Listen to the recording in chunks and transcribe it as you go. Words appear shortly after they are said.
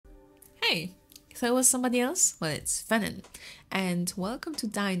Hey, so it was somebody else? Well, it's Venom. And welcome to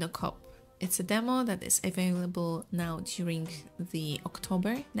Dinocop. It's a demo that is available now during the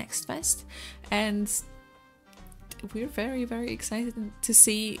October Next Fest. And we're very, very excited to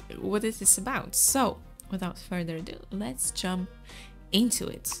see what it is about. So, without further ado, let's jump into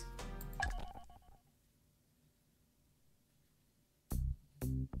it.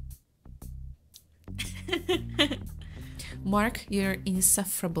 Mark, your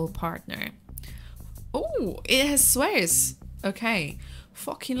insufferable partner. Oh, it has swears. Okay.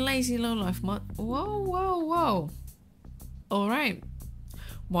 Fucking lazy lowlife mod. Whoa, whoa, whoa. Alright.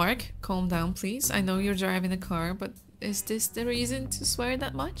 Mark, calm down, please. I know you're driving a car, but is this the reason to swear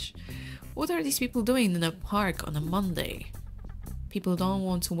that much? What are these people doing in a park on a Monday? People don't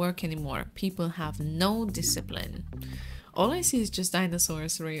want to work anymore. People have no discipline. All I see is just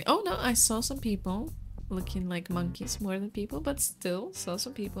dinosaurs, really. Oh no, I saw some people looking like monkeys more than people, but still saw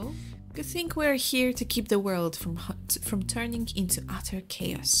some people. Good thing we're here to keep the world from turning into utter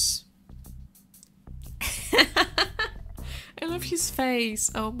chaos. I love his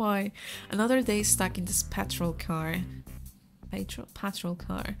face. Oh my. Another day stuck in this patrol car,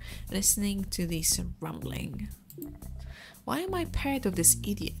 listening to this rumbling. Why am I paired with this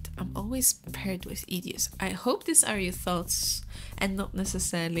idiot? I'm always paired with idiots. I hope these are your thoughts and not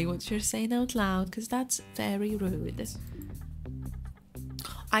necessarily what you're saying out loud, because that's very rude.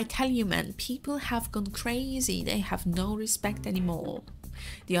 I tell you, man, people have gone crazy. They have no respect anymore.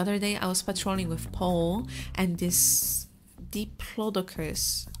 The other day I was patrolling with Paul and this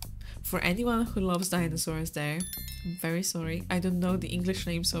Diplodocus. For anyone who loves dinosaurs there, I'm very sorry. I don't know the English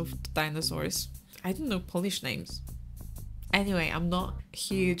names of the dinosaurs. I don't know Polish names. Anyway, I'm not a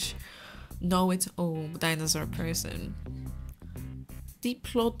huge know-it-all dinosaur person.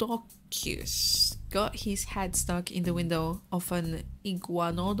 Diplodocus got his head stuck in the window of an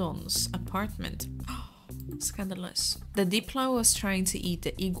iguanodon's apartment. Oh, scandalous. The Diplo was trying to eat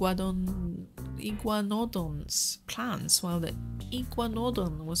the iguanodon's plants while the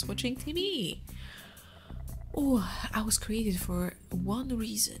iguanodon was watching TV. Oh, I was created for one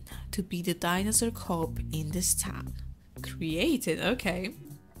reason, to be the dinosaur cop in this town. Created, okay.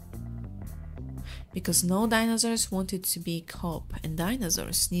 Because no dinosaurs wanted to be cop and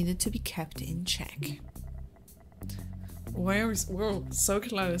dinosaurs needed to be kept in check. Whoa, so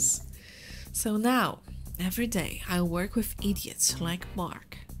close. So now, every day I work with idiots like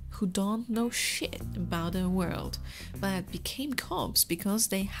Mark, who don't know shit about the world, but became cops because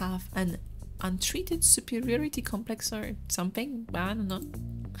they have an untreated superiority complex or something. I don't know.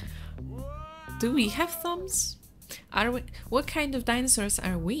 Do we have thumbs? Are we? What kind of dinosaurs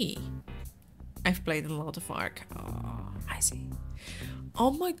are we? I've played a lot of Ark. Oh, I see.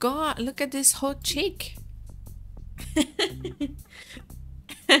 Oh my god, look at this hot chick.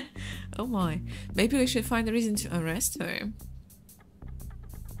 Oh my. Maybe we should find a reason to arrest her.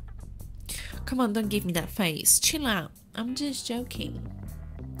 Come on, don't give me that face. Chill out. I'm just joking.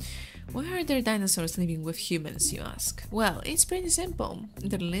 Why are there dinosaurs living with humans, you ask? Well, it's pretty simple. In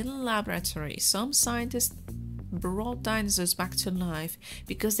the little laboratory, some scientists brought dinosaurs back to life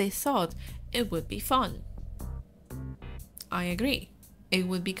because they thought it would be fun. I agree. It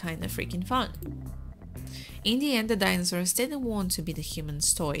would be kind of freaking fun. In the end, the dinosaurs didn't want to be the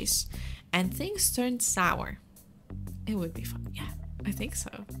humans' toys, and things turned sour. It would be fun, yeah, I think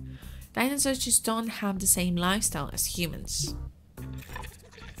so. Dinosaurs just don't have the same lifestyle as humans.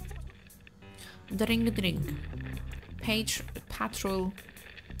 Dring. Patrol.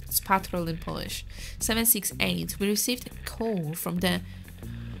 It's patrol in Polish. 768. We received a call from the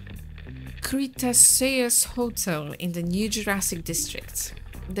Cretaceous Hotel in the New Jurassic District.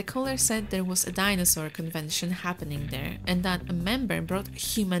 The caller said there was a dinosaur convention happening there and that a member brought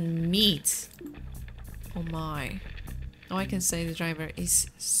human meat. Oh my. Oh, I can say the driver is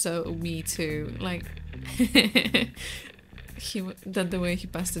so me too. Like, the way he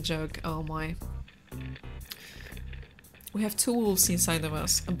passed the joke. Oh my. We have two wolves inside of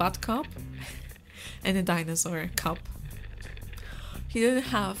us, a bad cop and a dinosaur cop. He didn't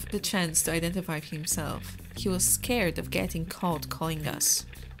have the chance to identify himself. He was scared of getting caught calling us.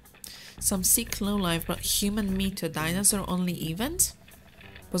 Some sick lowlife brought human meat to a dinosaur-only event?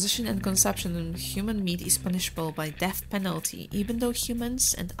 Possession and consumption of human meat is punishable by death penalty, even though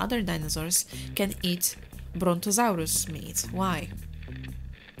humans and other dinosaurs can eat brontosaurus meat. Why?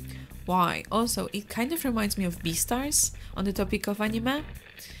 Why? Also, it kind of reminds me of Beastars on the topic of anime.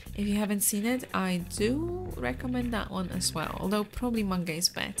 If you haven't seen it, I do recommend that one as well, although probably manga is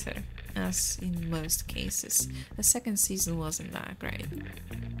better, as in most cases. The second season wasn't that great.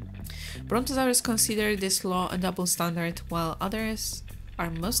 Brontosaurus consider this law a double standard, while others are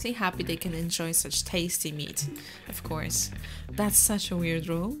mostly happy they can enjoy such tasty meat. Of course, that's such a weird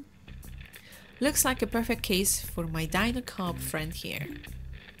rule. Looks like a perfect case for my Dinocop friend here.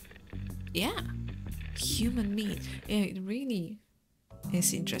 Yeah, human meat. Yeah, it really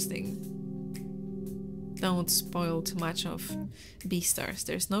is interesting. Don't spoil too much of Beastars.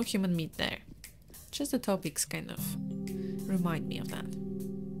 There's no human meat there. Just the topics kind of remind me of that.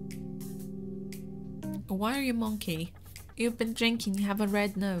 Why are you monkey? You've been drinking, you have a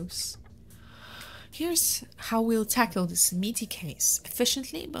red nose. Here's how we'll tackle this meaty case,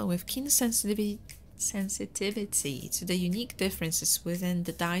 efficiently but with keen sensitivity to the unique differences within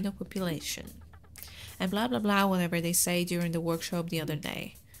the dino population. And blah blah blah, whatever they say during the workshop the other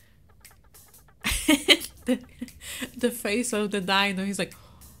day. the face of the dino, he's like,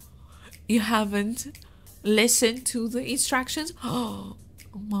 you haven't listened to the instructions? Oh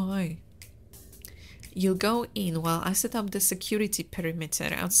my. You'll go in while I set up the security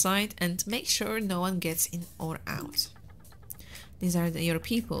perimeter outside and make sure no one gets in or out. These are your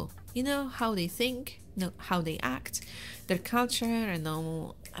people. You know how they think, know how they act, their culture, and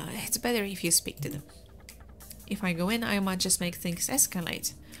all. It's better if you speak to them. If I go in, I might just make things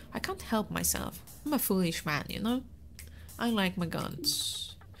escalate. I can't help myself. I'm a foolish man, you know? I like my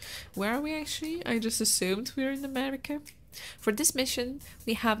guns. Where are we actually? I just assumed we were in America. For this mission,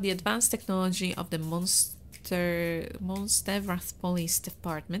 we have the advanced technology of the Monstevrath Police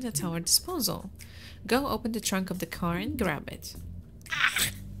Department at our disposal. Go open the trunk of the car and grab it. Ah,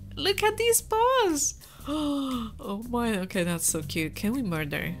 look at these paws! Oh my, okay, that's so cute. Can we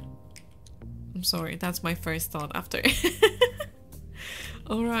murder? I'm sorry, that's my first thought after.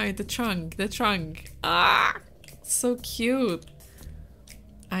 Alright, the trunk. Ah, so cute.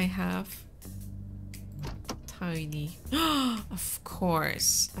 I have tiny. Of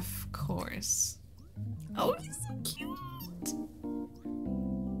course. Oh, he's so cute.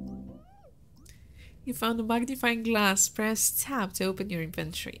 You found a magnifying glass. Press tab to open your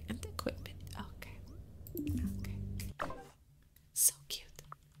inventory and equip it. Okay. So cute.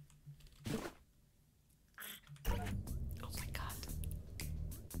 Oh my god.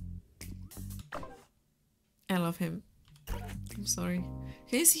 I love him. I'm sorry.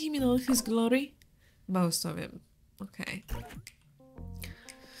 Can you see him in all his glory? Most of him. Okay.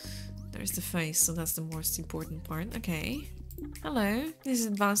 There's the face, so that's the most important part. Okay. Hello. This is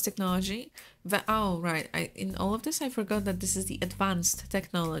advanced technology. Oh, right. In all of this, I forgot that this is the advanced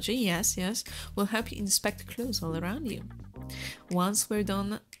technology. Yes. Will help you inspect clues all around you. Once we're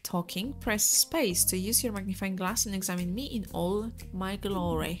done talking, press space to use your magnifying glass and examine me in all my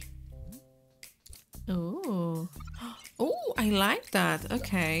glory. Oh. Oh, I like that.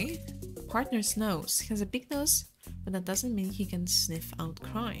 Okay. Partner's nose. He has a big nose, but that doesn't mean he can sniff out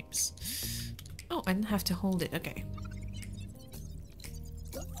crimes. Oh, I didn't have to hold it. Okay.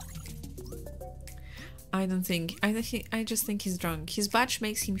 I just think he's drunk. His badge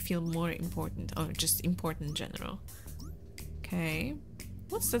makes him feel more important, or just important in general. Okay.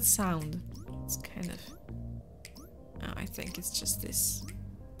 What's that sound? It's kind of... Oh, I think it's just this.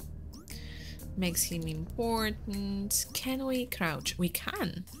 Makes him important. Can we crouch? We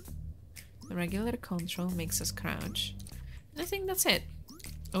can. The regular control makes us crouch. And I think that's it.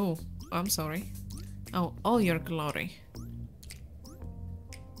 Oh, I'm sorry. Oh, all your glory.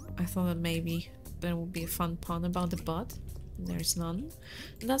 I thought that maybe there would be a fun pun about the butt. There's none.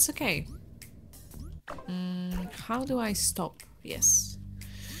 That's okay. How do I stop? Yes.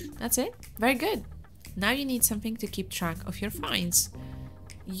 That's it. Very good. Now you need something to keep track of your finds.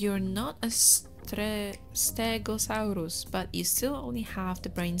 You're not a Stegosaurus, but you still only have the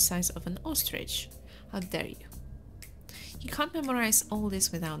brain size of an ostrich. How dare you? You can't memorize all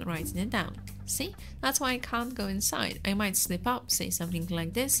this without writing it down. See? That's why I can't go inside. I might slip up, say something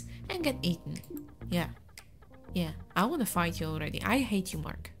like this, and get eaten. Yeah. I want to fight you already. I hate you,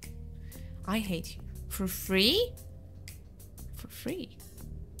 Mark. I hate you. For free? For free.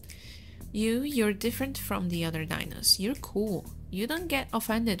 You're different from the other dinos. You're cool. You don't get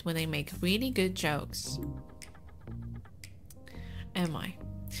offended when I make really good jokes. Am I?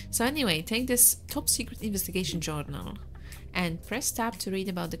 So anyway, take this top secret investigation journal and press tab to read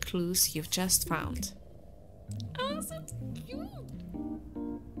about the clues you've just found. Oh, so cute!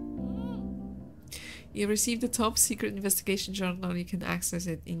 You received the top secret investigation journal. You can access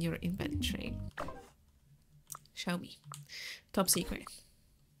it in your inventory. Show me. Top secret.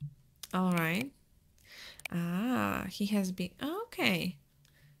 Alright. Ah, he has been... Oh, okay.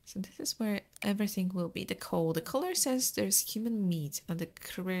 So this is where everything will be. The call. The caller says there's human meat at the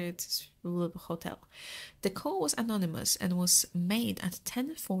Credit Hotel. The call was anonymous and was made at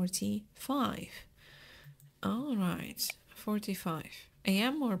 10:45. Alright. 45.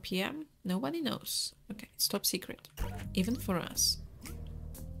 AM or PM? Nobody knows. Okay, it's top secret. Even for us.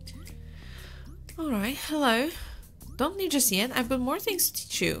 Alright, hello. Don't leave just yet. I've got more things to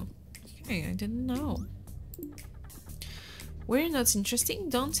teach you. Okay, I didn't know. Were not interesting?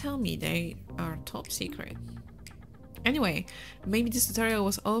 Don't tell me they are top secret. Anyway, maybe this tutorial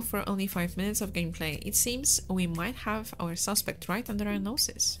was all for only 5 minutes of gameplay. It seems we might have our suspect right under our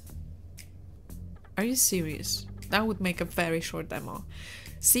noses. Are you serious? That would make a very short demo.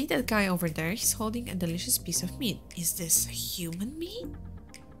 See that guy over there? He's holding a delicious piece of meat. Is this human meat?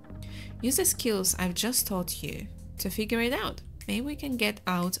 Use the skills I've just taught you to figure it out. Maybe we can get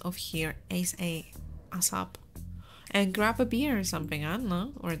out of here ASAP. And grab a beer or something, I don't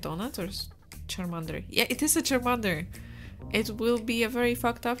know. Or a donut or Charmander. Yeah, it is a Charmander. It will be a very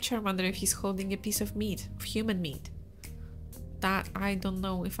fucked up Charmander if he's holding a piece of meat, of human meat. That I don't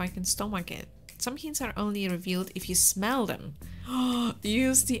know if I can stomach it. Some hints are only revealed if you smell them.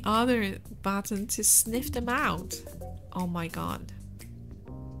 Use the other button to sniff them out. Oh my god.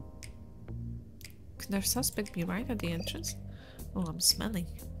 Could our suspect be right at the entrance? Oh, I'm smelling.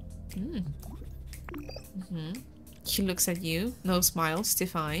 He looks at you. No smile,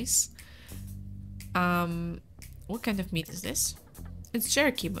 stiff eyes. What kind of meat is this? It's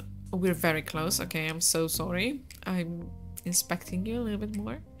jerky, but we're very close. Okay, I'm so sorry. I'm inspecting you a little bit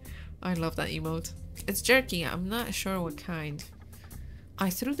more. I love that emote. It's jerky, I'm not sure what kind.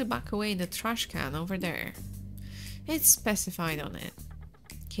 I threw the bag away in the trash can over there. It's specified on it.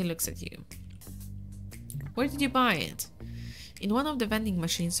 He looks at you. Where did you buy it? In one of the vending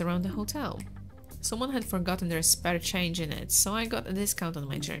machines around the hotel. Someone had forgotten their spare change in it, so I got a discount on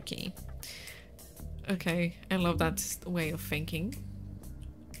my jerky. Okay, I love that way of thinking.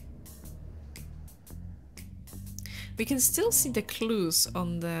 We can still see the clues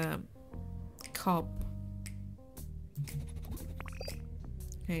on the cop.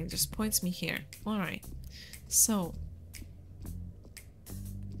 Okay, it just points me here. Alright, so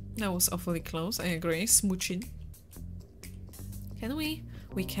that was awfully close, I agree. Smooching. Can we?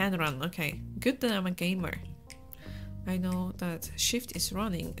 We can run, okay. Good that I'm a gamer. I know that shift is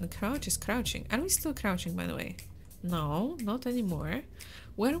running and crouch is crouching. Are we still crouching, by the way? No, not anymore.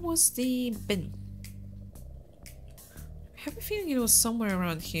 Where was the bin? I have a feeling it was somewhere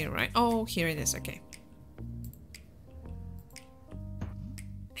around here, right? Oh, here it is, okay.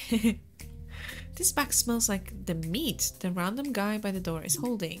 This bag smells like the meat the random guy by the door is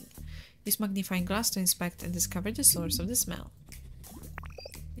holding. Use magnifying glass to inspect and discover the source of the smell.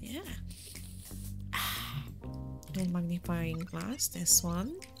 Yeah. And magnifying glass, this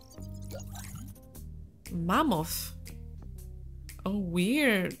one. Mammoth. Oh,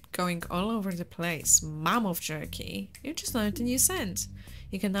 weird. Going all over the place. Mammoth jerky. You just learned a new scent.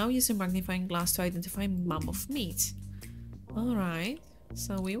 You can now use a magnifying glass to identify mammoth meat. Alright.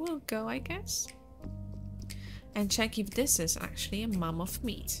 So we will go, I guess. And check if this is actually a mammoth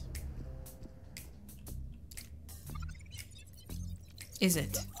meat. Is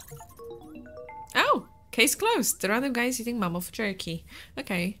it? Oh! Case closed. The random guy is eating mammoth jerky.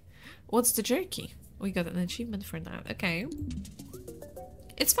 Okay. What's the jerky? We got an achievement for that. Okay.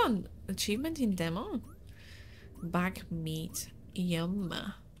 It's fun. Achievement in demo. Bag meat. Yum.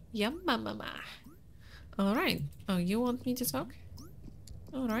 Yum mama. Alright. Oh, you want me to talk?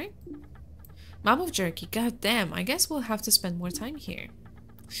 Alright. Mammoth jerky. God damn. I guess we'll have to spend more time here.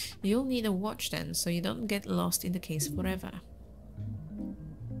 You'll need a watch then, so you don't get lost in the case forever.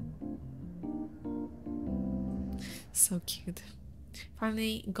 So cute.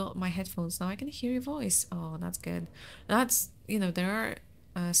 Finally got my headphones. Now I can hear your voice. Oh, that's good. That's, you know, there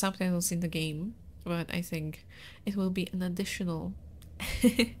are subtitles in the game, but I think it will be an additional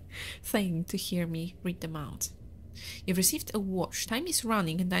thing to hear me read them out. You've received a watch. Time is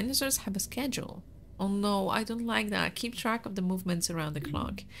running and dinosaurs have a schedule. Oh no, I don't like that. Keep track of the movements around the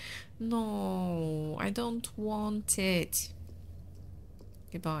clock. No, I don't want it.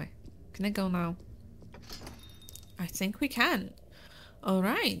 Goodbye. Can I go now? I think we can.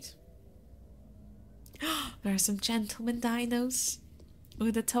 Alright. There are some gentleman dinos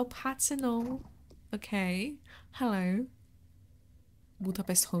with the top hats and all. Okay. Hello.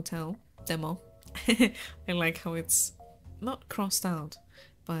 Budapest Hotel demo. I like how it's not crossed out,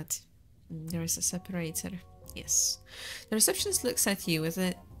 but there is a separator. Yes. The receptionist looks at you with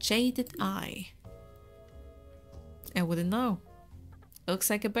a jaded eye. I wouldn't know. Looks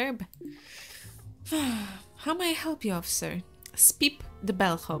like a burb. How may I help you, officer? Speep the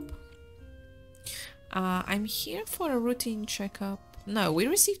bellhop. I'm here for a routine checkup. No, we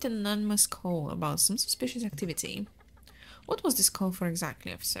received an anonymous call about some suspicious activity. What was this call for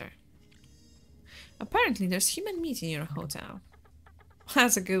exactly, officer? Apparently there's human meat in your hotel.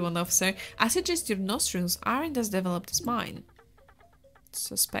 That's a good one, officer. I suggest your nostrils aren't as developed as mine.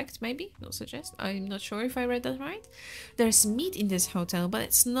 Suspect, maybe? Not suggest. I'm not sure if I read that right. There's meat in this hotel, but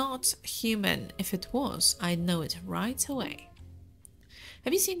it's not human. If it was, I'd know it right away.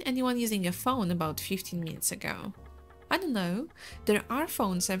 Have you seen anyone using a phone about 15 minutes ago? I don't know. There are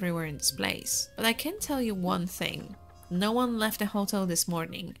phones everywhere in this place, but I can tell you one thing. No one left the hotel this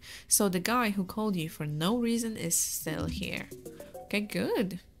morning, so the guy who called you for no reason is still here. Okay,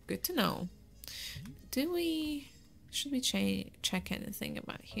 good. Good to know. Should we check anything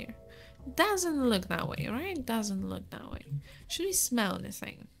about here? Doesn't look that way, right? Doesn't look that way. Should we smell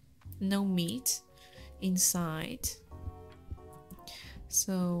anything? No meat inside.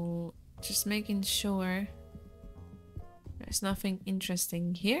 So, just making sure there's nothing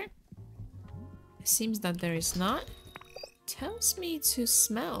interesting here. It seems that there is not. Tells me to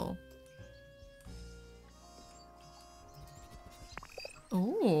smell.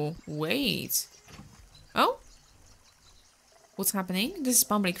 Oh, wait. Oh? What's happening? This is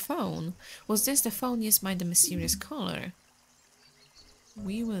public phone. Was this the phone used by the mysterious caller?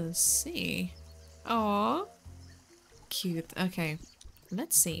 We will see. Oh, cute. Okay,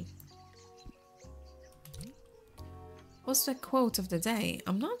 let's see. What's the quote of the day?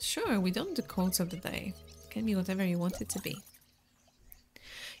 I'm not sure. We don't do quotes of the day. Can be whatever you want it to be.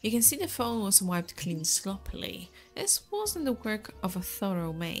 You can see the phone was wiped clean sloppily. This wasn't the work of a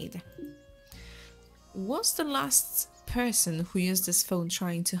thorough maid. Was the last person who used this phone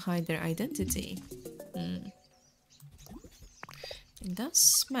trying to hide their identity? It does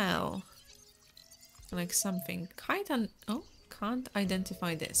smell like something. Can't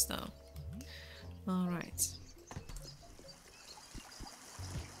identify this though. Alright.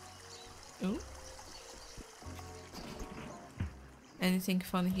 Oh. Anything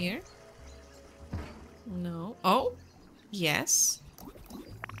fun here? No. Oh! Yes.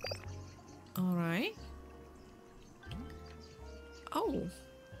 Alright. Oh.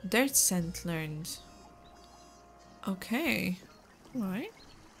 Dirt scent learned. Okay. Alright.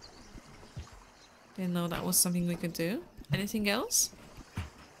 Didn't know that was something we could do. Anything else?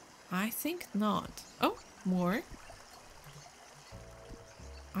 I think not. Oh, more.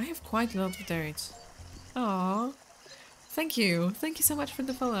 I have quite a lot of dirt. Aww. Thank you. Thank you so much for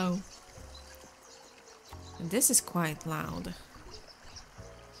the follow. This is quite loud.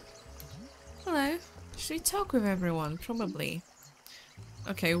 Hello. Should we talk with everyone? Probably.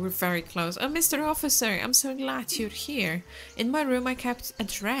 Okay, we're very close. Oh, Mr. Officer, I'm so glad you're here. In my room I kept a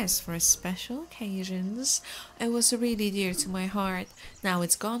dress for special occasions. It was really dear to my heart. Now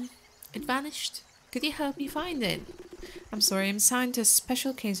it's gone. It vanished. Could you help me find it? I'm sorry, I'm assigned to a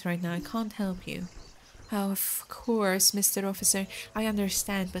special case right now. I can't help you. Oh, of course, Mr. Officer. I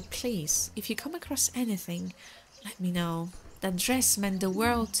understand, but please, if you come across anything, let me know. That dress meant the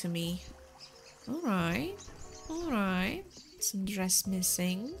world to me. Alright. Alright. Some dress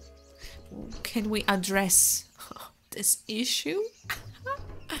missing. Can we address this issue?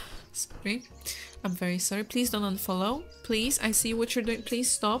 Sorry. I'm very sorry. Please don't unfollow. Please, I see what you're doing.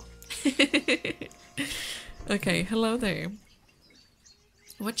 Please stop. Okay, hello there.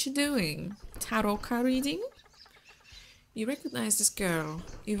 What you doing? Tarot card reading? You recognize this girl.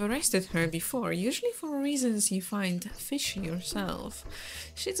 You've arrested her before, usually for reasons you find fishy yourself.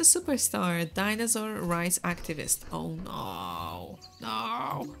 She's a superstar, a dinosaur rights activist. Oh no.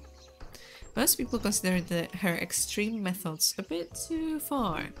 No. Most people consider her extreme methods a bit too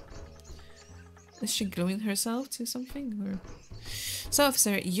far. Is she gluing herself to something? Or... So,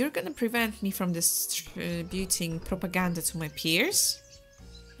 officer, you're gonna prevent me from distributing propaganda to my peers?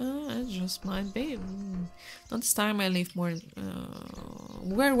 It just might be. Not this time I leave more...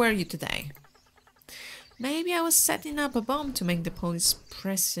 where were you today? Maybe I was setting up a bomb to make the police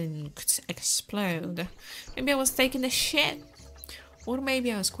precinct explode. Maybe I was taking a shit. Or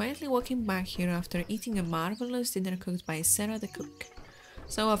maybe I was quietly walking back here after eating a marvelous dinner cooked by Sarah the cook.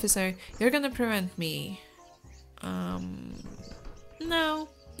 So, officer, you're gonna prevent me. No,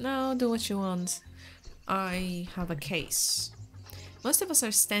 do what you want. I have a case. Most of us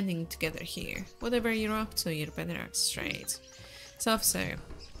are standing together here. Whatever you're up to, you'd better act straight. So, officer,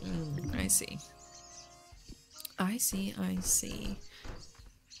 I see. I see.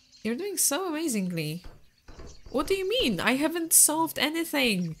 You're doing so amazingly. What do you mean? I haven't solved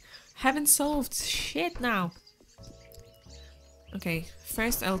anything. Haven't solved shit now. Okay,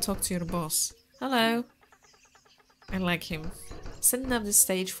 first I'll talk to your boss. Hello. I like him. Setting up the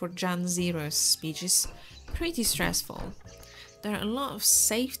stage for Jan Zero's speech is pretty stressful. There are a lot of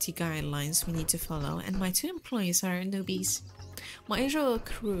safety guidelines we need to follow, and my 2 employees are newbies. My usual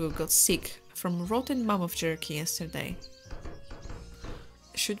crew got sick from rotten mammoth jerky yesterday.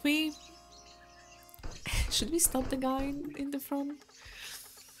 Should we? Should we stop the guy in the front?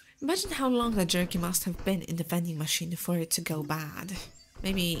 Imagine how long that jerky must have been in the vending machine for it to go bad.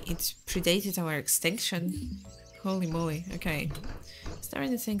 Maybe it predated our extinction. Holy moly, okay. Is there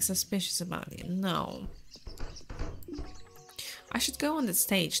anything suspicious about it? No. I should go on the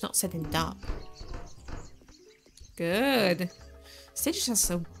stage, not set it up. Good. Stages are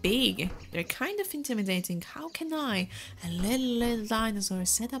so big. They're kind of intimidating. How can I, a little dinosaur,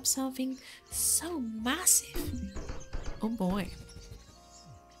 set up something so massive? Oh boy.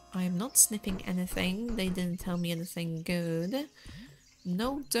 I am not sniffing anything. They didn't tell me anything good.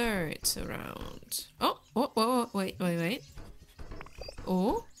 No dirt around. Oh, wait.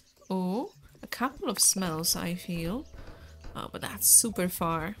 Oh, a couple of smells I feel. Oh, but that's super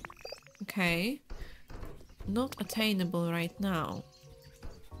far. Okay. Not attainable right now.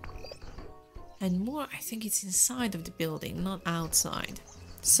 And more, I think it's inside of the building, not outside.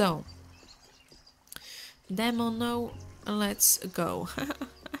 So, demo, no, let's go.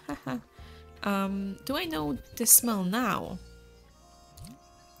 Do I know the smell now?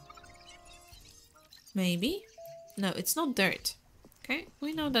 Maybe? No, it's not dirt. Okay,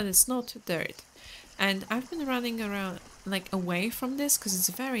 we know that it's not dirt. And I've been running around, like, away from this because it's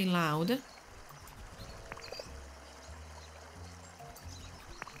very loud.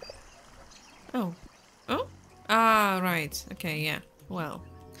 Oh. Oh? Ah, right. Okay, yeah. Well,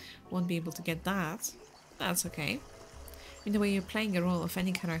 won't be able to get that. That's okay. In the way you're playing a role of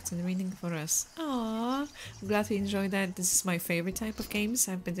any character and reading for us. Aww. I'm glad you enjoyed that. This is my favorite type of games.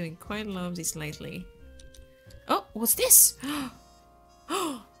 I've been doing quite a lot of these lately. Oh, what's this?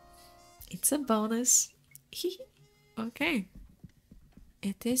 Oh, it's a bonus. Okay.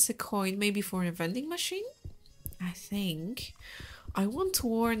 It is a coin, maybe for a vending machine? I think. I want to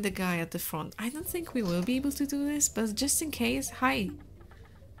warn the guy at the front. I don't think we will be able to do this, but just in case, hi.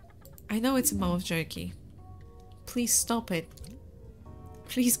 I know it's a mouth jerky. Please stop it.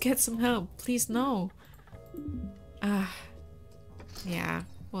 Please get some help. Please no. Yeah.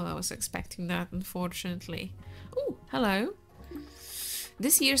 Well, I was expecting that, unfortunately. Oh, hello.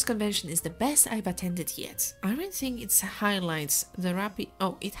 This year's convention is the best I've attended yet. I really think it highlights the rapid...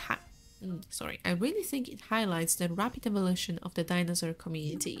 Oh, I really think it highlights the rapid evolution of the dinosaur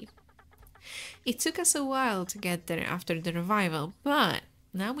community. It took us a while to get there after the revival, but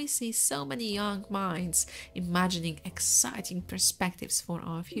now we see so many young minds imagining exciting perspectives for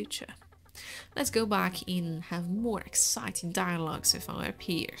our future. Let's go back in and have more exciting dialogues with our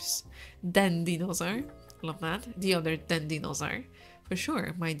peers. Den Dinosaur, love that, the other Den Dinosaur, for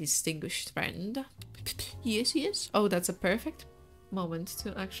sure, my distinguished friend. Yes. Oh, that's a perfect moment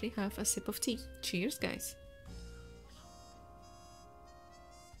to actually have a sip of tea. Cheers, guys.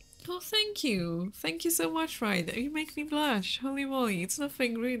 Oh, thank you. Thank you so much, Ryder. You make me blush. Holy moly, it's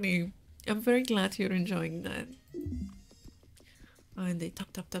nothing really. I'm very glad you're enjoying that. Oh, and they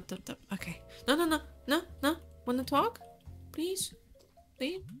tap. Okay. No. Wanna talk? Please?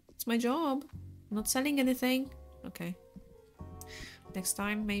 It's my job. I'm not selling anything. Okay. Next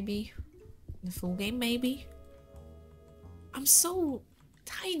time, maybe. The full game, maybe. I'm so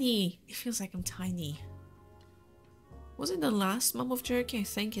tiny. It feels like I'm tiny. Was it the last Mom of Jerky? I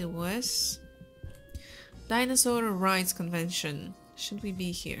think it was. Dinosaur Rides Convention. Should we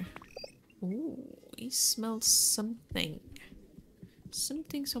be here? Ooh, he smells something.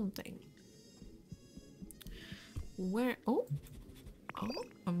 Something. Where? Oh,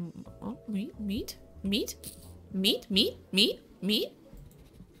 meat.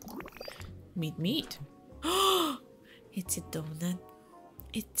 Oh, it's a donut.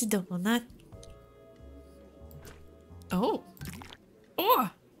 Oh.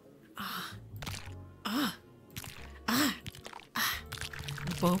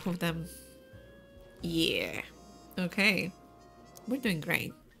 Both of them. Yeah. Okay. We're doing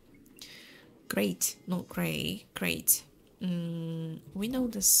great. Great, not grey. Great. We know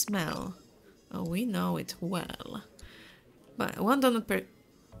the smell. Oh, we know it well. But one donut per...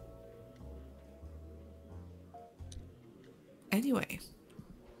 Anyway.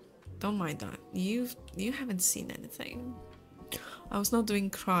 Don't mind that. You haven't seen anything. I was not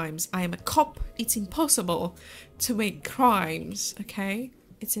doing crimes. I am a cop. It's impossible to make crimes, okay?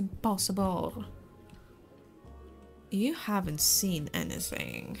 It's impossible. You haven't seen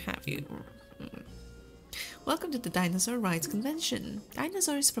anything, have you? Welcome to the Dinosaur Rides Convention.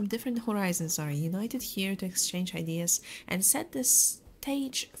 Dinosaurs from different horizons are united here to exchange ideas and set the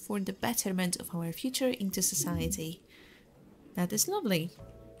stage for the betterment of our future into society. That is lovely.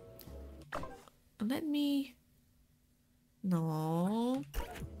 Let me... No,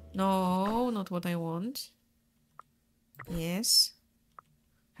 not what I want. Yes.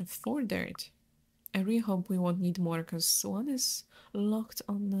 And 4 dirt. I really hope we won't need more because one is locked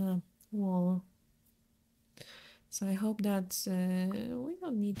on the wall. So I hope that we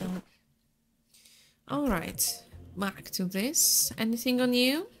don't need that. Alright, back to this. Anything on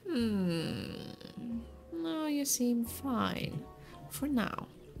you? No, you seem fine. For now.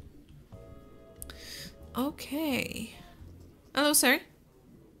 Okay. Hello, sir.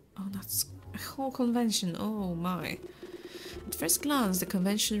 Oh, that's a whole convention. Oh my. At first glance, the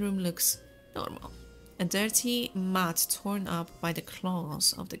convention room looks normal. A dirty mat torn up by the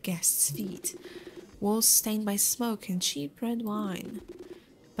claws of the guests' feet. Walls stained by smoke and cheap red wine.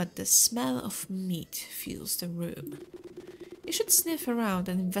 But the smell of meat fills the room. You should sniff around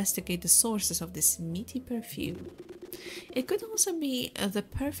and investigate the sources of this meaty perfume. It could also be the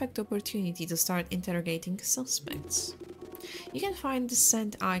perfect opportunity to start interrogating suspects. You can find the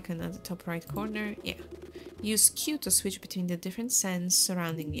scent icon at the top right corner. Yeah. Use Q to switch between the different scents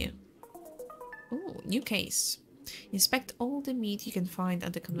surrounding you. Ooh, new case. Inspect all the meat you can find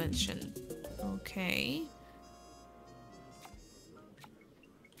at the convention. Okay.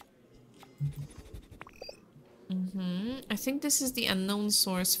 I think this is the unknown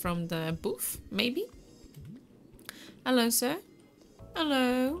source from the booth, maybe? Hello, sir.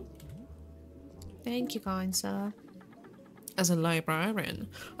 Hello. Thank you, kind sir. As a librarian,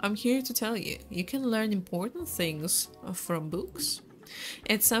 I'm here to tell you, you can learn important things from books.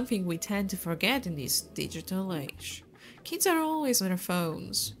 It's something we tend to forget in this digital age. Kids are always on their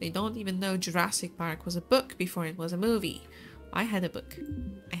phones. They don't even know Jurassic Park was a book before it was a movie. I had a book.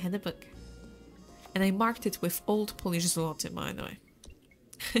 And I marked it with old Polish zloty, by the way.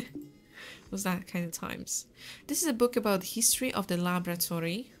 It was that kind of times. This is a book about the history of the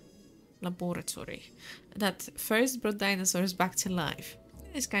laboratory that first brought dinosaurs back to life.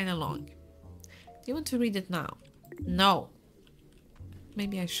 It's kind of long. Do you want to read it now? No.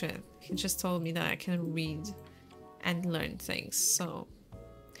 Maybe I should. He just told me that I can read and learn things, so...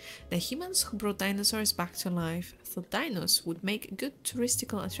 The humans who brought dinosaurs back to life thought dinos would make good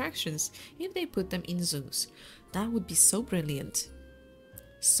touristical attractions if they put them in zoos. That would be so brilliant.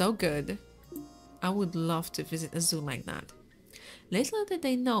 So good. I would love to visit a zoo like that. Little did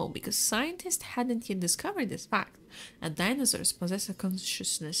they know, because scientists hadn't yet discovered this fact, that dinosaurs possess a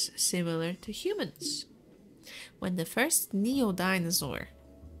consciousness similar to humans. When the first neo-dinosaur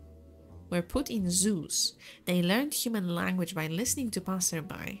were put in zoos, they learned human language by listening to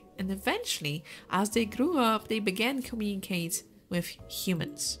passerby, and eventually, as they grew up, they began to communicate with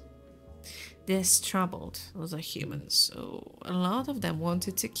humans. This troubled the humans, so a lot of them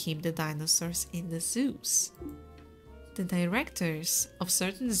wanted to keep the dinosaurs in the zoos. The directors of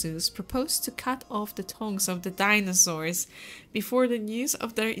certain zoos proposed to cut off the tongues of the dinosaurs before the news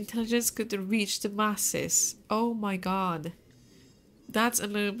of their intelligence could reach the masses. Oh my god. That's a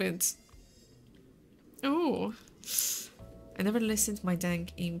little bit... Oh. I never listened to my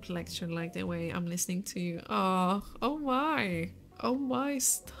Dank Imp lecture like the way I'm listening to you. Oh my. Oh my,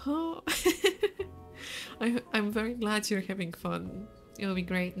 stop. I'm very glad you're having fun. It'll be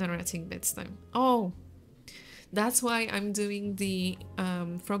great narrating next time. Oh. That's why I'm doing the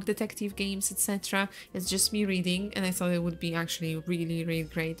Frog Detective games, etc. It's just me reading, and I thought it would be actually really, really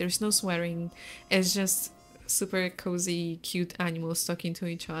great. There's no swearing. It's just super cozy, cute animals talking to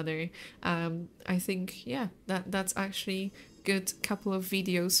each other. I think, yeah, that's actually good couple of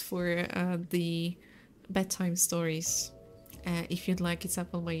videos for the bedtime stories. If you'd like, it's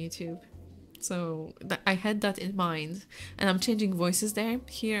up on my YouTube. So I had that in mind, and I'm changing voices there.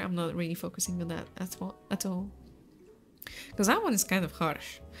 Here, I'm not really focusing on that at all. Because that one is kind of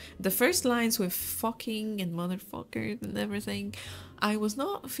harsh. The first lines with fucking and motherfucker and everything, I was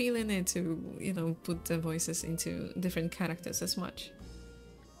not feeling it to, you know, put the voices into different characters as much.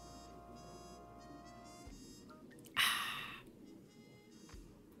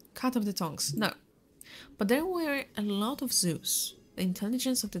 Cut off the tongues. No. But there were a lot of zoos. The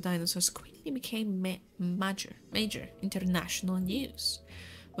intelligence of the dinosaurs quickly became major international news.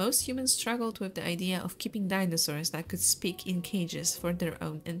 Most humans struggled with the idea of keeping dinosaurs that could speak in cages for their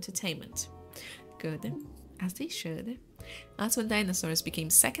own entertainment. Good, as they should. That's when dinosaurs became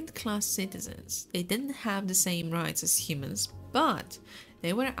second-class citizens. They didn't have the same rights as humans, but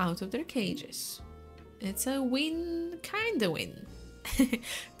they were out of their cages. It's a win, kinda win.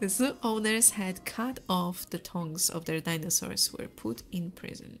 The zoo owners had cut off the tongues of their dinosaurs who were put in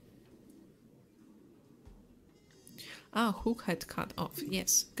prison. Ah, who had cut off?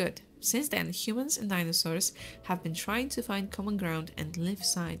 Yes, good. Since then, humans and dinosaurs have been trying to find common ground and live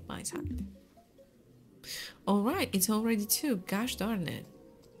side by side. Alright, it's already 2. Gosh darn it.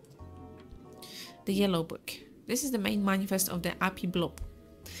 The Yellow Book. This is the main manifest of the Appy Blob.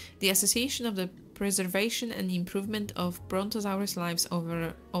 The Association of the Preservation and Improvement of Brontosaurus Lives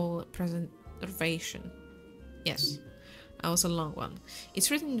Overall Preservation. Yes, that was a long one.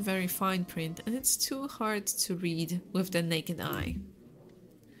 It's written in very fine print and it's too hard to read with the naked eye.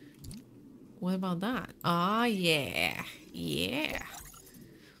 What about that? Ah, yeah. Yeah.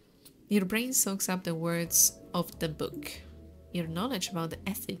 Your brain soaks up the words of the book. Your knowledge about the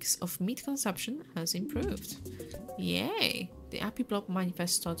ethics of meat consumption has improved. Yay! The Apiplop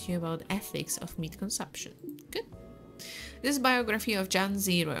Manifest taught you about ethics of meat consumption. Good. This biography of Jan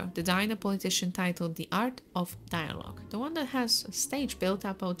Zero, the dino politician titled The Art of Dialogue. The one that has a stage built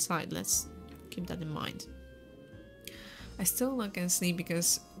up outside. Let's keep that in mind. I still not can sleep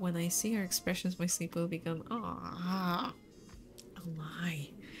because when I see her expressions, my sleep will become, oh my.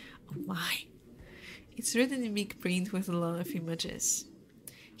 Oh my. It's written in big print with a lot of images.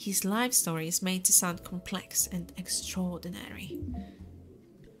 His life story is made to sound complex and extraordinary.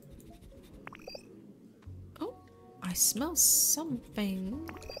 Oh, I smell something.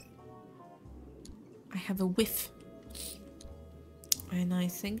 I have a whiff. And I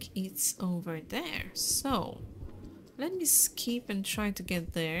think it's over there. So, let me skip and try to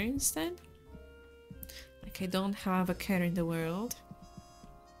get there instead. Like I don't have a care in the world.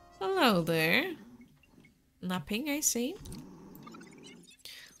 Hello there. Napping, I see.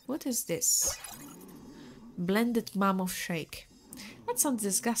 What is this? Blended mammoth shake. That sounds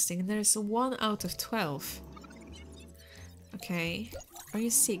disgusting. There is a 1 out of 12. Okay. Are you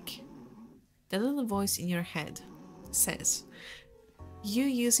sick? The little voice in your head says, you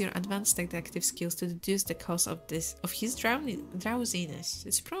use your advanced detective skills to deduce the cause of his drowsiness.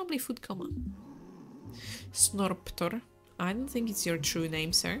 It's probably food coma. Snorptor. I don't think it's your true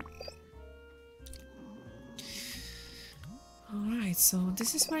name, sir. Alright, so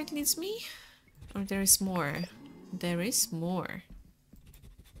this is where it leads me? Or there is more? There is more.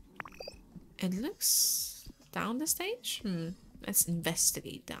 It looks down the stage? Let's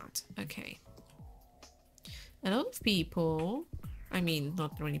investigate that. Okay. A lot of people... I mean,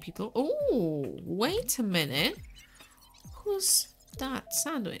 not really people. Oh, wait a minute. Who's that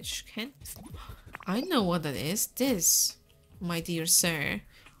sandwich? I know what that is. This, my dear sir,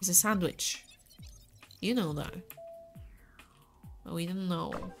 is a sandwich. You know that. But we don't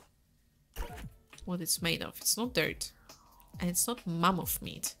know what it's made of. It's not dirt. And it's not mammoth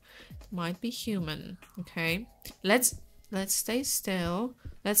meat. It might be human. Okay. Let's stay still.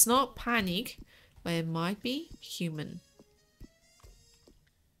 Let's not panic. But it might be human.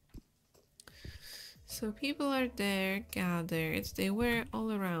 So people are there, gathered. They were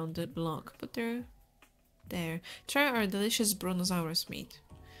all around the block, but they're there. Try our delicious brontosaurus meat.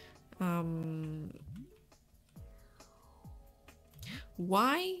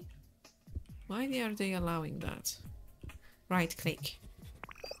 Why are they allowing that? Right click.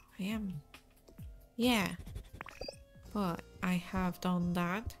 I am. Yeah. But I have done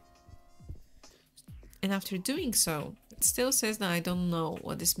that. And after doing so, it still says that I don't know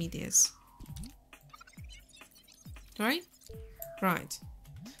what this meat is. Right? Right.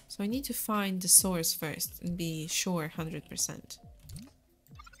 So I need to find the source first and be sure 100%.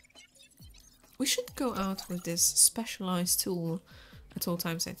 We should go out with this specialized tool at all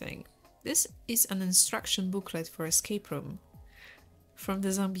times, I think. This is an instruction booklet for escape room from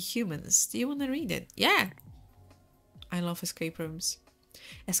the zombie humans. Do you want to read it? Yeah! I love escape rooms.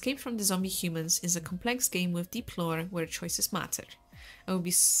 Escape from the zombie humans is a complex game with deep lore where choices matter. It would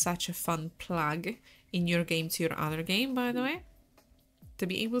be such a fun plug in your game to your other game, by the way. To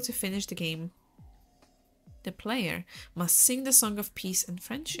be able to finish the game, the player must sing the song of peace and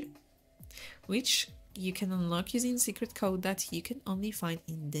friendship, which you can unlock using secret code that you can only find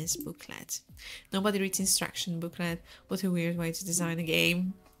in this booklet. Nobody reads instruction booklet. What a weird way to design a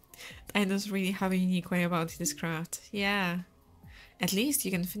game. Dinos really have a unique way about this craft. Yeah. At least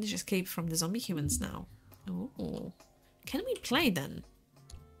you can finish escape from the zombie humans now. Oh. Can we play then?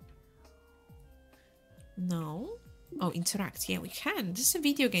 No? Oh, interact. Yeah, we can. This is a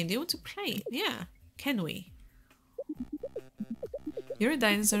video game. Do you want to play? Yeah. Can we? You're a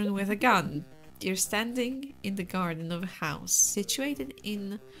dinosaur with a gun. You're standing in the garden of a house situated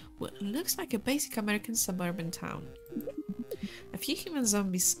in what looks like a basic American suburban town. A few human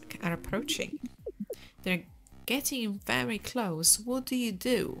zombies are approaching. They're getting very close. What do you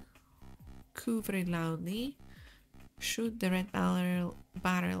do? Coo very loudly. Shoot the red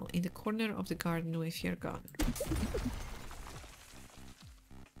barrel in the corner of the garden with your gun.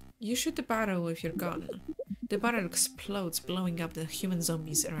 You shoot the barrel with your gun. The barrel explodes, blowing up the human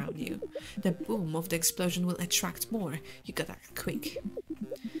zombies around you. The boom of the explosion will attract more. You gotta act quick.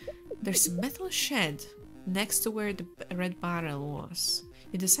 There's a metal shed next to where the red barrel was.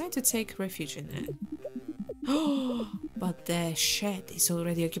 You decide to take refuge in it. Oh, but the shed is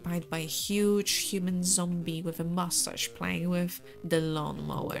already occupied by a huge human zombie with a mustache playing with the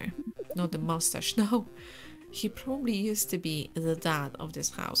lawnmower. Not the mustache, no. He probably used to be the dad of this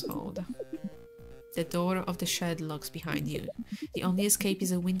household. The door of the shed locks behind you. The only escape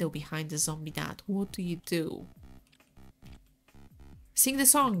is a window behind the zombie dad. What do you do? Sing the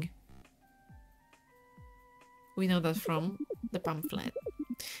song! We know that from the pamphlet.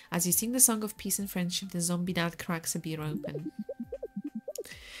 As you sing the song of peace and friendship, the zombie dad cracks a beer open.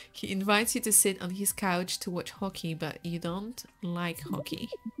 He invites you to sit on his couch to watch hockey, but you don't like hockey.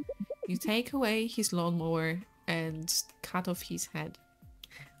 You take away his lawnmower and cut off his head.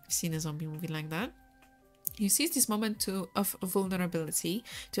 I've seen a zombie movie like that. You seize this moment of vulnerability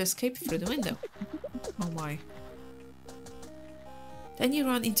to escape through the window. Oh my. Then you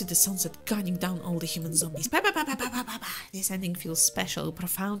run into the sunset, gunning down all the human zombies. Ba, ba, ba, ba, ba, ba, ba, ba. This ending feels special,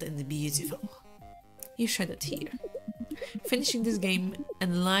 profound, and beautiful. You shed a tear. Finishing this game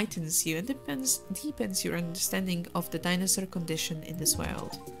enlightens you and deepens your understanding of the dinosaur condition in this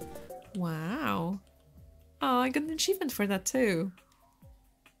world. Wow. Oh, I got an achievement for that too.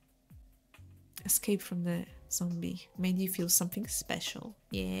 Escape from the zombie. Made you feel something special.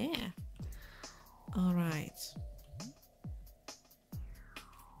 Yeah. Alright.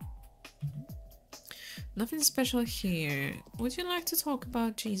 Nothing special here. Would you like to talk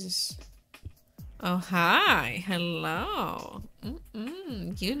about Jesus? Oh, hi. Hello.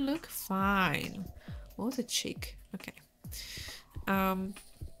 You look fine. What a chick. Okay.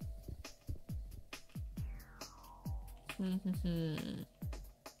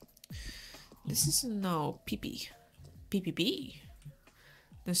 This is no pee-pee. PPP.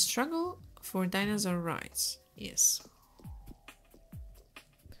 The struggle for dinosaur rights. Yes.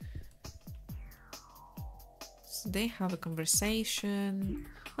 So they have a conversation.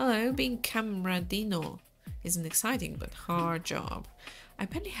 Hello, being camera dino is an exciting but hard job. I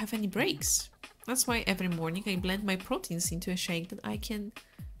barely have any breaks. That's why every morning I blend my proteins into a shake that I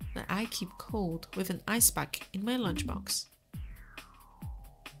keep cold with an ice pack in my lunchbox.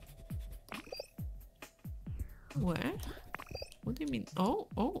 Where? What do you mean? Oh,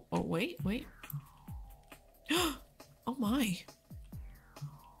 wait. Oh my.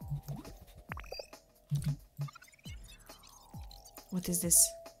 What is this?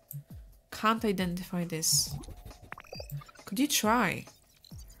 Can't identify this. Could you try?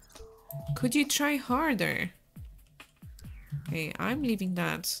 Could you try harder? Okay, I'm leaving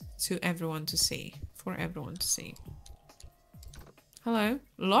that to everyone to see. For everyone to see. Hello?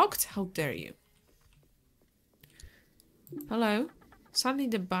 Locked? How dare you? Hello? Sadly,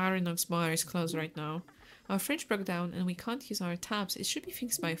 the Barinox bar is closed right now. Our fridge broke down and we can't use our taps. It should be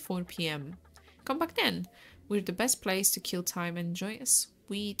fixed by 4 p.m. Come back then. We're the best place to kill time and enjoy a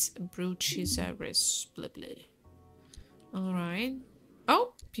sweet bruchisaurus. Blah blah. Alright.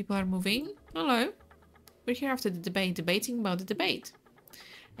 Oh, people are moving. Hello. We're here after the debate, debating about the debate.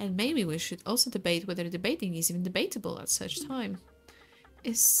 And maybe we should also debate whether debating is even debatable at such time.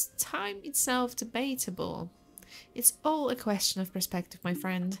 Is time itself debatable? It's all a question of perspective, my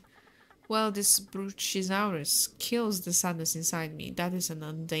friend. Well, this bruchisaurus kills the sadness inside me. That is an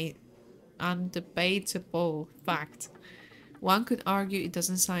undebatable fact. One could argue it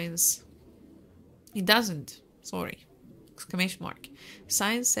doesn't science. It doesn't. Sorry. Exclamation mark.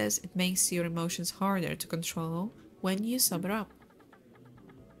 Science says it makes your emotions harder to control when you sober up.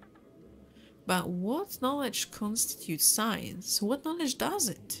 But what knowledge constitutes science? What knowledge does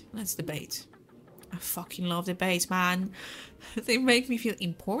it? Let's debate. I fucking love debates, man. They make me feel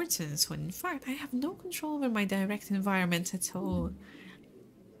important when in fact I have no control over my direct environment at all.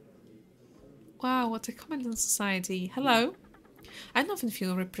 Wow, what a comment on society. Hello. I often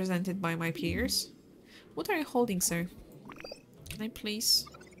feel represented by my peers. What are you holding, sir? Can I please?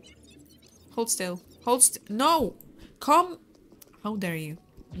 Hold still. Hold still. No! Come! How dare you?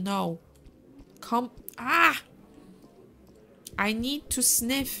 No. Come. Ah! I need to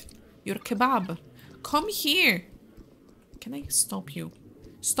sniff your kebab. Come here. Can I stop you?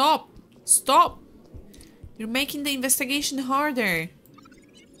 Stop! Stop! You're making the investigation harder.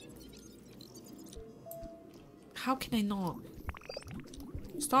 How can I not?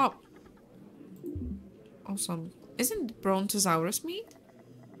 Stop. Awesome. Isn't Brontosaurus meat?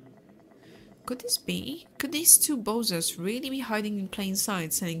 Could this be? Could these two bozos really be hiding in plain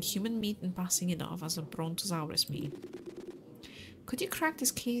sight, selling human meat and passing it off as a Brontosaurus meat? Could you crack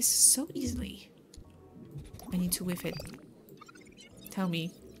this case so easily? I need to whiff it. Tell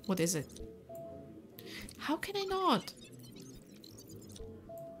me, what is it? How can I not?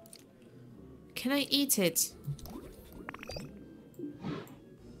 Can I eat it?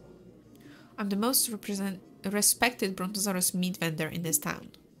 I'm the most respected Brontosaurus meat vendor in this town.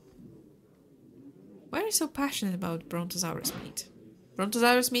 Why are you so passionate about Brontosaurus meat?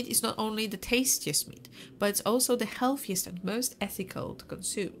 Brontosaurus meat is not only the tastiest meat, but it's also the healthiest and most ethical to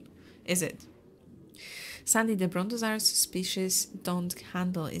consume. Is it? Sadly, the Brontosaurus species don't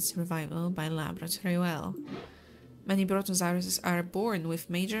handle its survival by laboratory well. Many Brontosauruses are born with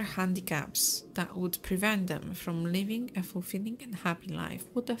major handicaps that would prevent them from living a fulfilling and happy life.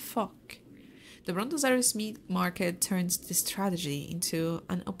 What the fuck? The Brontosaurus meat market turns this tragedy into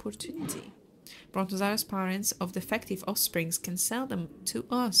an opportunity. Brontosaurus parents of defective offsprings can sell them to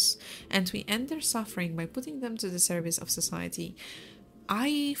us, and we end their suffering by putting them to the service of society.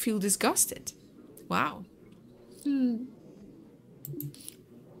 I feel disgusted. Wow.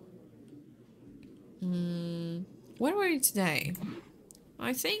 Where were you today?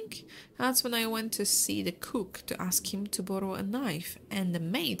 I think that's when I went to see the cook to ask him to borrow a knife and a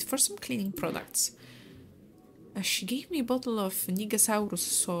maid for some cleaning products. She gave me a bottle of Nigasaurus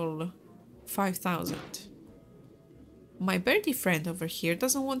Sol 5000. My birdie friend over here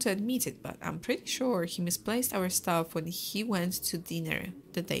doesn't want to admit it, but I'm pretty sure he misplaced our stuff when he went to dinner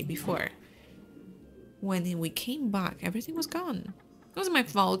the day before. When we came back, everything was gone. It wasn't my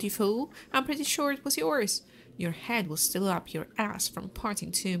fault, you fool. I'm pretty sure it was yours. Your head was still up your ass from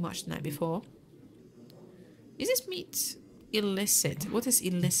partying too much the night before. Is this meat illicit? What is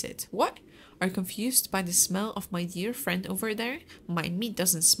illicit? What? Are you confused by the smell of my dear friend over there? My meat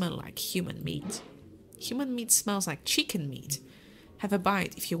doesn't smell like human meat. Human meat smells like chicken meat. Have a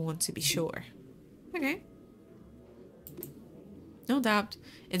bite if you want to be sure. Okay. No doubt,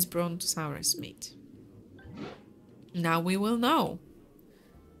 it's Brontosaurus meat. Now we will know.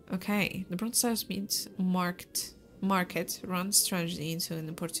 Okay, the Brontosaurus meat market runs tragedy into an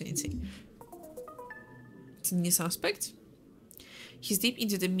opportunity. It's a new suspect. He's deep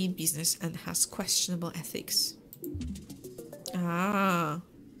into the meat business and has questionable ethics. Ah,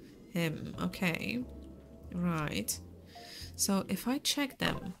 him. Okay, right. So if I check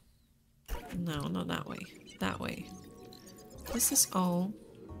them, no, not that way. That way. This is all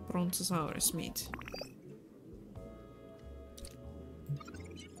Brontosaurus meat.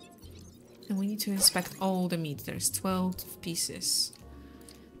 And we need to inspect all the meat. There's 12 pieces.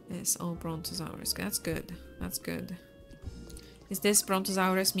 It's all Brontosaurus. That's good. That's good. Is this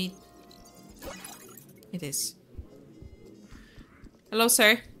Brontosaurus meat? It is. Hello,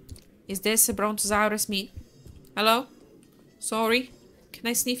 sir. Is this a Brontosaurus meat? Hello? Sorry. Can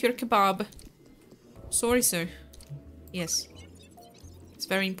I sniff your kebab? Sorry, sir. Yes. It's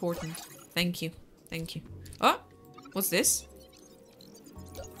very important. Thank you. Thank you. Oh! What's this?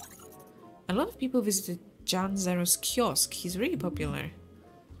 A lot of people visited Jan Zero's kiosk. He's really popular.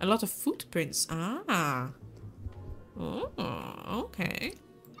 A lot of footprints. Ah. Oh, okay.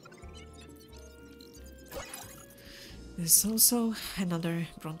 There's also another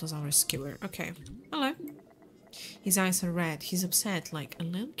Brontosaurus skewer. Okay. Hello. His eyes are red. He's upset, like a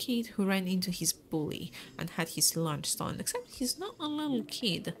little kid who ran into his bully and had his lunch stolen. Except he's not a little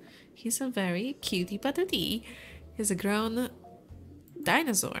kid. He's a very cutie patootie. He's a grown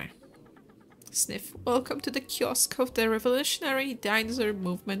dinosaur. Sniff. Welcome to the kiosk of the revolutionary dinosaur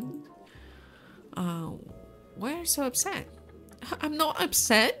movement. Why are you so upset? I'm not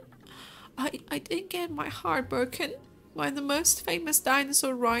upset. I didn't get my heart broken by the most famous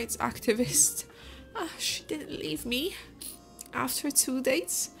dinosaur rights activist. She didn't leave me after 2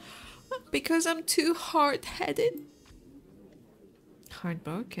 dates because I'm too hard-headed.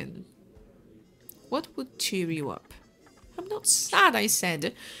 Heartbroken? What would cheer you up? I'm not sad, I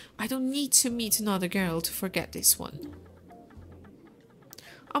said. I don't need to meet another girl to forget this one.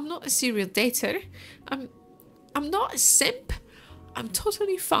 I'm not a serial dater. I'm not a simp. I'm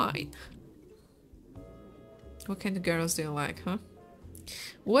totally fine. What kind of girls do you like, huh?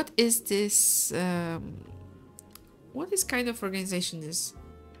 What is this? What is kind of organization is?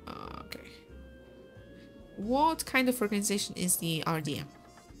 Okay. What kind of organization is the RDM?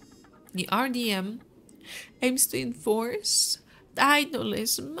 The RDM aims to enforce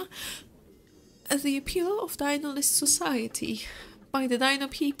dinolism, the appeal of dinolist society by the dino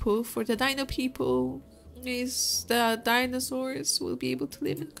people for the dino people is that dinosaurs will be able to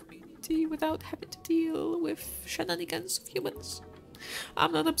live in community without having to deal with shenanigans of humans.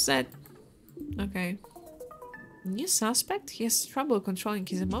 I'm not upset. Okay. New suspect? He has trouble controlling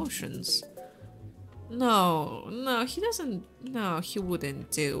his emotions. No, he doesn't. No, he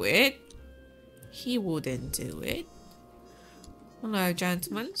wouldn't do it. He wouldn't do it. Hello,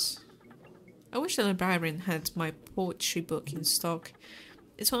 gentlemen. I wish the librarian had my poetry book in stock.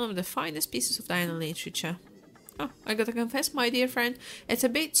 It's one of the finest pieces of dino literature. Oh, I gotta confess, my dear friend, it's a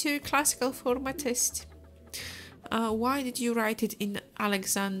bit too classical for my taste. Why did you write it in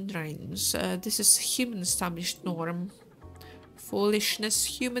Alexandrines? This is human established norm.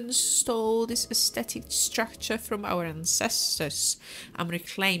 Foolishness, humans stole this aesthetic structure from our ancestors. I'm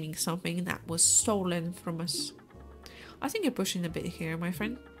reclaiming something that was stolen from us. I think you're pushing a bit here, my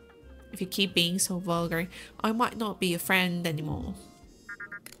friend. If you keep being so vulgar, I might not be a friend anymore.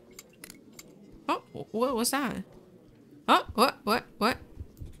 Oh, what was that? Oh, what?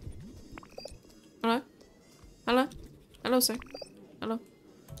 Hello? Hello? Hello, sir? Hello?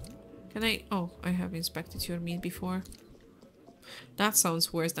 Can I... Oh, I have inspected your meat before. That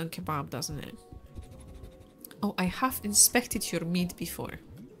sounds worse than kebab, doesn't it? Oh, I have inspected your meat before.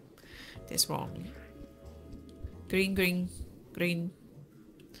 That's wrong. Green.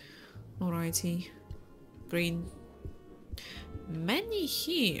 Alrighty. Green. Many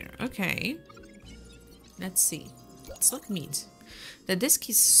here. Okay. Let's see. It's not meat. The disc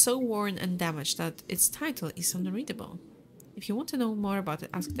is so worn and damaged that its title is unreadable. If you want to know more about it,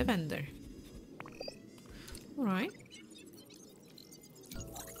 ask the vendor. Alright.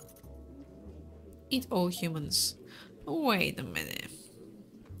 Eat all humans. Wait a minute.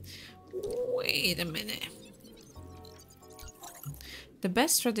 The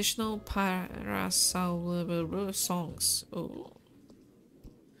best traditional parasol songs. Oh.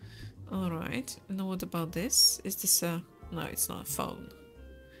 Alright. And what about this? Is this a... No, it's not a phone.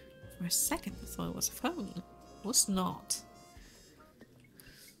 For a second I thought it was a phone. It was not.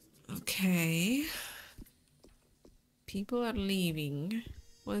 Okay. People are leaving.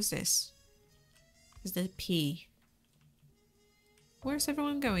 What is this? Is that a P? Where's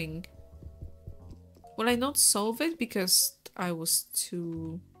everyone going? Will I not solve it because I was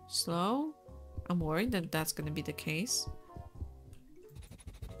too slow? I'm worried that that's gonna be the case.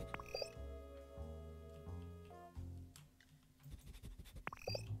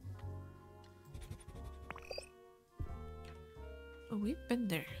 Oh, we've been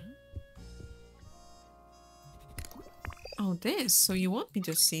there. Oh, this? So you want me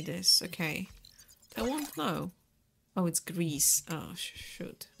to see this? Okay. I won't know. Oh, it's grease. Oh,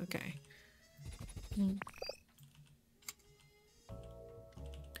 shoot. Okay.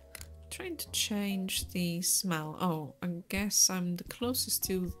 Trying to change the smell. Oh, I guess I'm the closest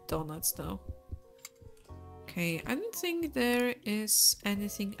to donuts though. Okay, I don't think there is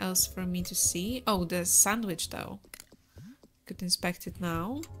anything else for me to see. Oh, the sandwich though. Could inspect it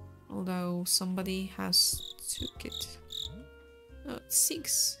now. Although somebody has took it. Oh, it's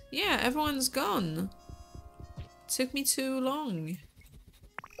 6. Yeah, everyone's gone. Took me too long.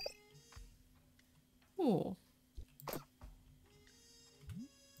 Oh.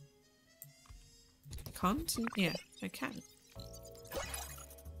 Can't? Yeah, I can.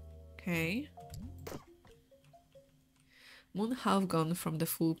 Okay. Moon half gone from the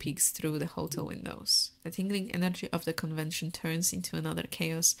full peaks through the hotel windows. The tingling energy of the convention turns into another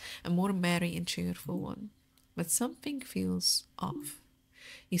chaos, a more merry and cheerful one. But something feels off.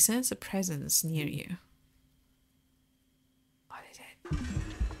 You sense a presence near you. What is it?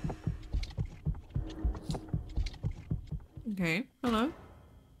 Okay, hello.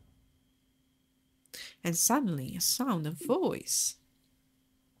 And suddenly a sound, a voice.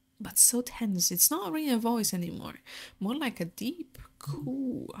 But so tense, it's not really a voice anymore. More like a deep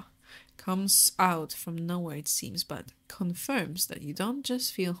coo. Comes out from nowhere it seems, but confirms that you don't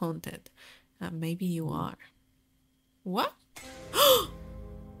just feel haunted. Maybe you are. What?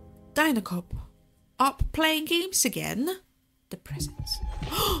 Dinocop. Up playing games again? The presence.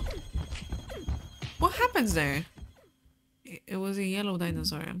 What happens there? It was a yellow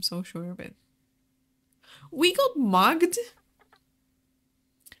dinosaur, I'm so sure of it. We got mugged?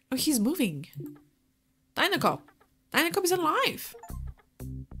 Oh, he's moving. Dinocop. Dinocop is alive.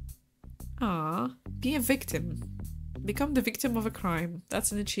 Ah, be a victim. Become the victim of a crime.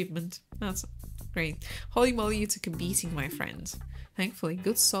 That's an achievement. That's great. Holy moly, you took a beating, my friend. Thankfully,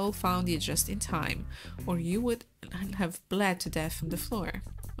 good soul found you just in time, or you would have bled to death on the floor.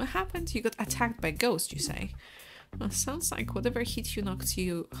 What happened? You got attacked by ghosts, you say? Well, sounds like whatever hit you knocked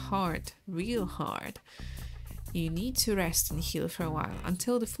you hard, real hard. You need to rest and heal for a while,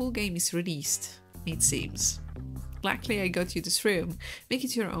 until the full game is released, it seems. Luckily I got you this room. Make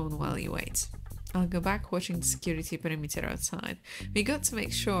it your own while you wait. I'll go back watching the security perimeter outside. We got to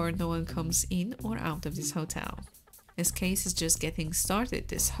make sure no one comes in or out of this hotel. This case is just getting started.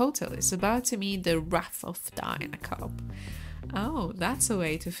 This hotel is about to meet the wrath of Dinocop. Oh, that's a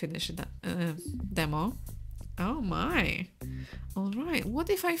way to finish a demo. Oh my. Alright, what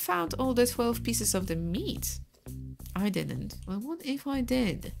if I found all the 12 pieces of the meat? I didn't. Well, what if I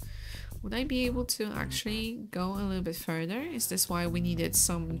did? Would I be able to actually go a little bit further? Is this why we needed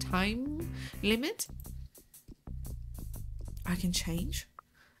some time limit? I can change.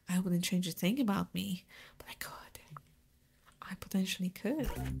 I wouldn't change a thing about me, but I could. I potentially could.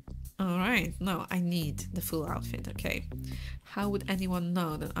 Alright, no, I need the full outfit, okay. How would anyone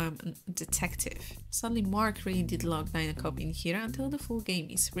know that I'm a detective? Suddenly Mark really did log Dinocop in here until the full game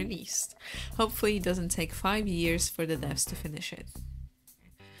is released. Hopefully it doesn't take 5 years for the devs to finish it.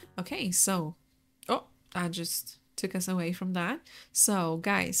 Okay, so... Oh, that just took us away from that. So,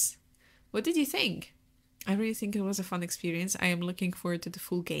 guys, what did you think? I really think it was a fun experience. I am looking forward to the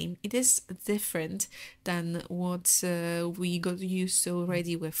full game. It is different than what we got used to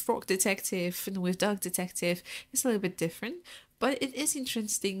already with Frog Detective and with Dog Detective. It's a little bit different, but it is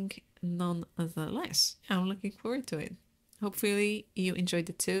interesting nonetheless. I'm looking forward to it. Hopefully you enjoyed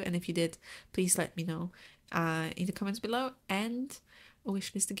it too, and if you did, please let me know in the comments below and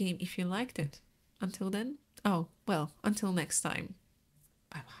wishlist the game if you liked it. Until then, oh, well, until next time.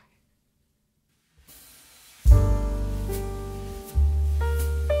 Bye bye.